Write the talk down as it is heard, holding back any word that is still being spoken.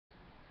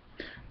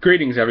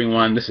Greetings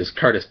everyone, this is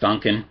Curtis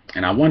Duncan,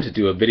 and I wanted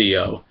to do a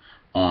video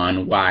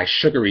on why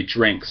sugary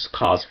drinks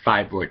cause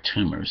fibroid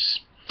tumors.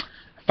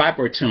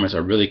 Fibroid tumors are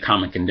a really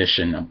common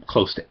condition.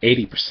 Close to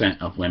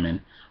 80% of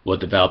women will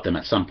develop them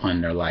at some point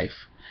in their life,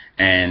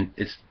 and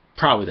it's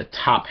probably the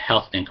top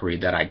health inquiry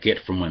that I get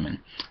from women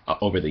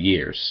over the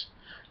years.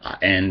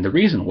 And the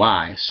reason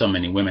why so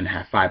many women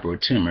have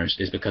fibroid tumors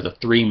is because of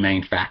three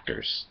main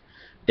factors: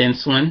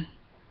 insulin,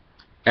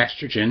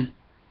 estrogen,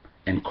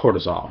 and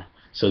cortisol.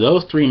 So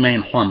those three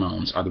main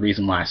hormones are the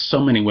reason why so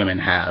many women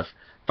have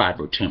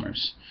fibroid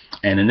tumors.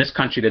 And in this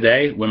country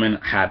today, women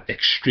have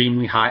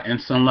extremely high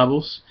insulin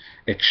levels,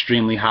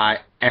 extremely high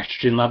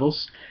estrogen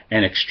levels,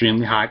 and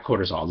extremely high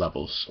cortisol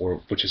levels,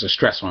 which is a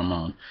stress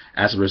hormone,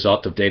 as a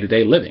result of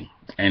day-to-day living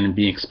and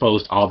being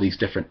exposed to all these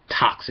different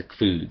toxic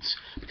foods,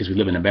 because we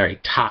live in a very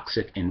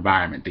toxic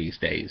environment these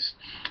days,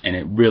 and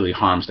it really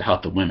harms the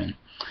health of women.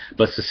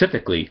 But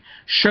specifically,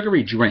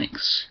 sugary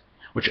drinks,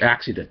 which are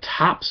actually the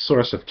top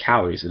source of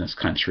calories in this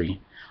country,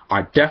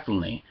 are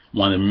definitely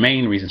one of the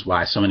main reasons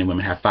why so many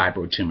women have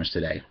fibroid tumors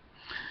today.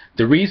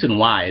 The reason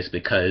why is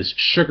because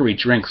sugary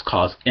drinks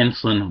cause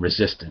insulin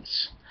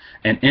resistance,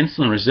 and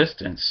insulin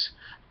resistance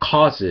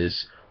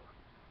causes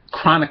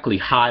chronically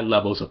high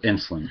levels of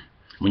insulin.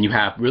 When you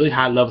have really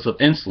high levels of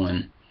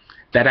insulin,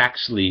 that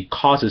actually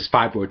causes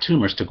fibroid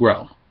tumors to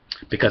grow,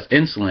 because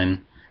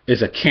insulin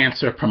is a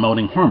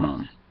cancer-promoting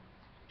hormone.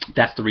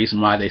 That's the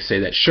reason why they say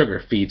that sugar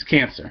feeds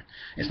cancer.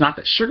 It's not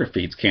that sugar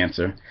feeds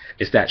cancer,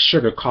 it's that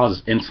sugar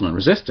causes insulin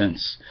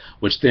resistance,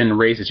 which then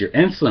raises your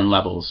insulin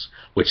levels,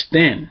 which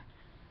then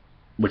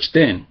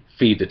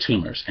feed the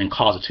tumors and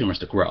cause the tumors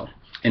to grow.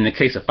 In the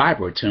case of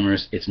fibroid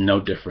tumors, it's no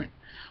different.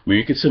 When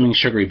you're consuming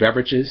sugary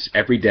beverages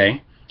every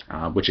day,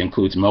 which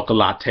includes mocha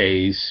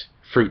lattes,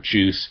 fruit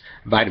juice,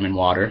 vitamin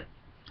water,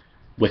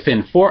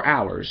 within 4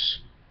 hours,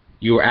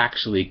 you are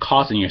actually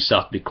causing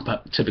yourself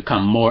to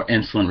become more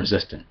insulin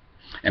resistant.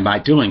 And by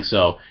doing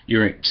so,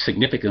 you're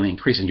significantly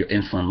increasing your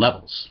insulin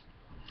levels.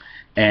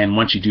 And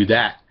once you do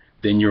that,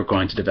 then you're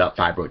going to develop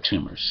fibroid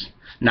tumors.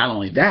 Not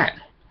only that,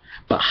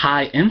 but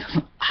high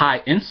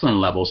insulin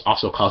levels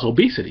also cause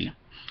obesity,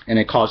 and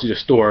it causes you to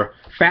store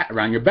fat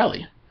around your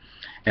belly.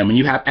 And when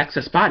you have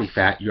excess body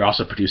fat, you're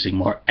also producing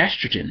more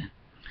estrogen.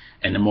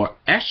 And the more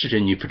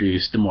estrogen you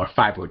produce, the more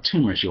fibroid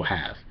tumors you'll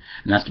have.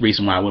 And that's the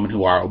reason why women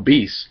who are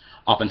obese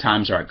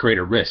oftentimes are at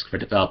greater risk for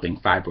developing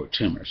fibroid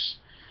tumors.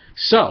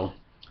 So,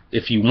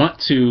 if you want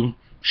to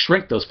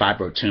shrink those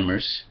fibroid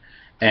tumors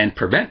and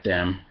prevent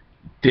them,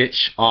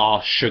 ditch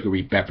all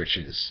sugary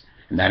beverages.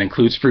 And that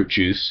includes fruit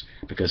juice,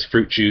 because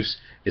fruit juice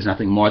is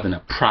nothing more than a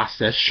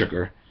processed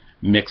sugar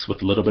mixed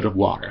with a little bit of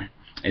water.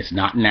 It's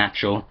not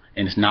natural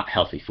and it's not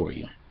healthy for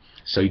you.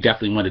 So you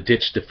definitely want to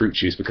ditch the fruit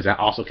juice, because that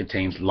also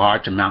contains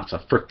large amounts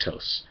of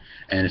fructose.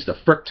 And it's the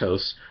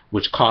fructose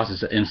which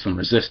causes the insulin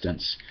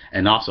resistance,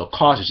 and also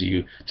causes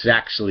you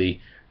to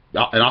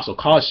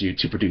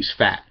produce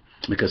fat,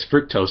 because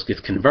fructose gets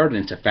converted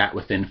into fat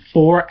within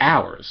 4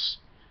 hours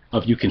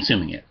of you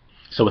consuming it.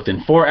 So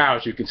within 4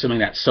 hours you're consuming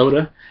that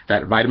soda,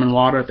 that vitamin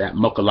water, that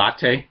mocha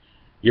latte,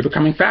 you're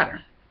becoming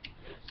fatter.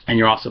 And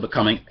you're also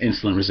becoming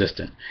insulin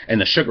resistant.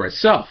 And the sugar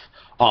itself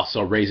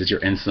also raises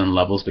your insulin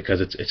levels, because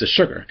it's a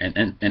sugar, and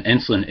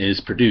insulin is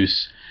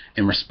produced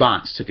in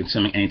response to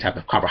consuming any type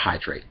of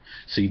carbohydrate.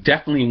 So you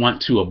definitely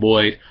want to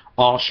avoid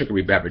all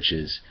sugary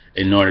beverages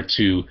in order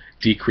to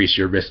decrease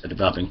your risk of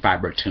developing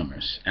fibroid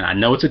tumors. And I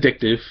know it's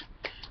addictive.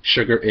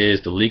 Sugar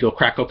is the legal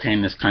crack cocaine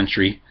in this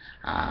country,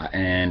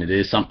 and it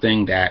is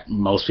something that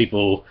most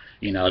people,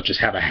 just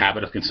have a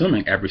habit of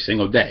consuming every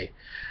single day.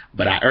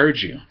 But I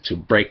urge you to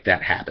break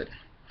that habit.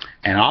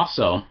 And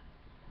also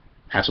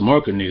have some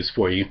more good news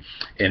for you,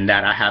 in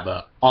that I have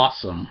an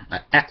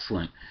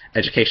excellent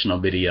educational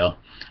video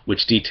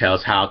which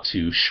details how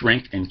to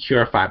shrink and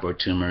cure fibroid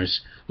tumors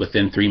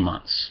within 3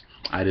 months.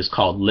 It is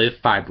called Live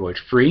Fibroid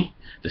Free: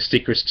 The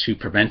Secrets to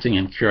Preventing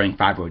and Curing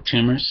Fibroid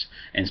Tumors,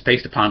 and it's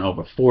based upon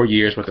over 4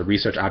 years worth of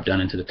research I've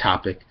done into the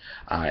topic,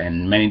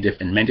 and many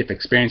different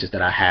experiences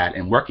that I had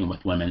in working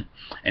with women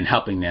and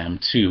helping them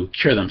to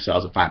cure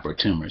themselves of fibroid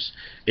tumors.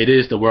 It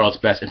is the world's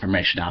best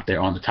information out there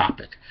on the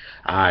topic.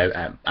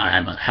 I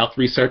am a health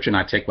researcher, and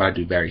I take what I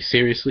do very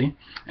seriously,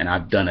 and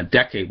I've done a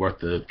decade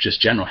worth of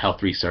just general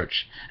health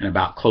research and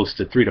about close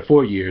to 3 to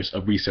 4 years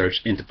of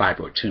research into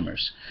fibroid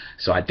tumors.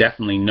 So I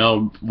definitely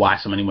know why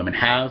so many women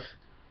have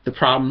the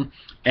problem,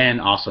 and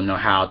also know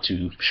how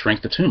to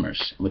shrink the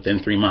tumors within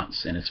 3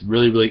 months. And it's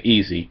really, really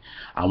easy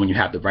when you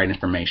have the right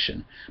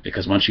information,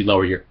 because once you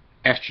lower your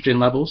estrogen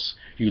levels,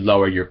 you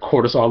lower your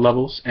cortisol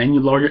levels, and you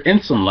lower your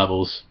insulin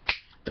levels,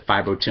 the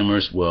fibroid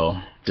tumors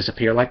will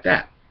disappear like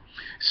that.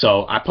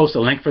 So I post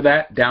a link for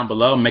that down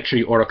below. Make sure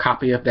you order a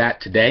copy of that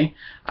today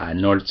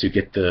in order to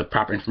get the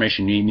proper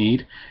information you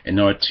need in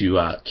order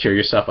to cure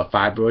yourself of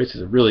fibroids.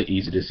 It's a really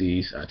easy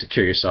disease to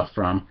cure yourself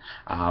from,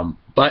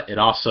 but it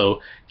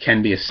also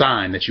can be a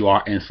sign that you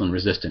are insulin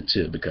resistant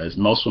too, because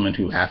most women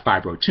who have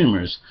fibroid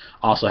tumors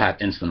also have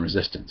insulin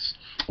resistance,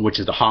 which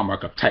is the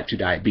hallmark of type 2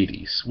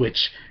 diabetes,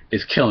 which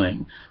is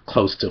killing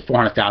close to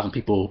 400,000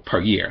 people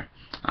per year.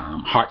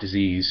 heart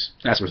disease,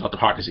 as a result of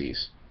heart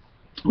disease,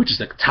 which is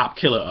the top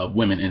killer of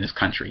women in this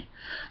country.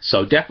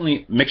 So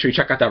definitely make sure you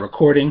check out that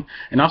recording,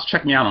 and also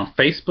check me out on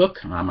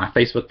Facebook. My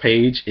Facebook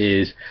page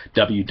is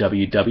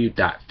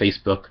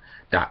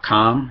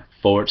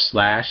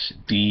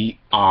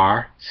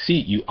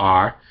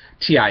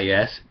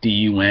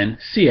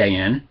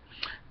www.facebook.com/drcurtisduncan.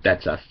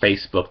 That's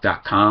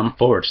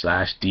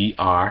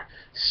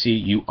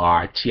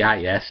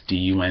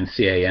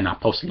facebook.com/drcurtisduncan. I'll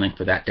post a link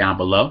for that down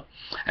below.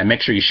 And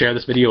make sure you share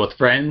this video with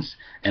friends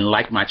and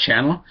like my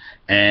channel.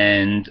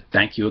 And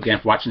thank you again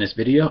for watching this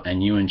video,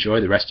 and you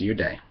enjoy the rest of your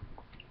day.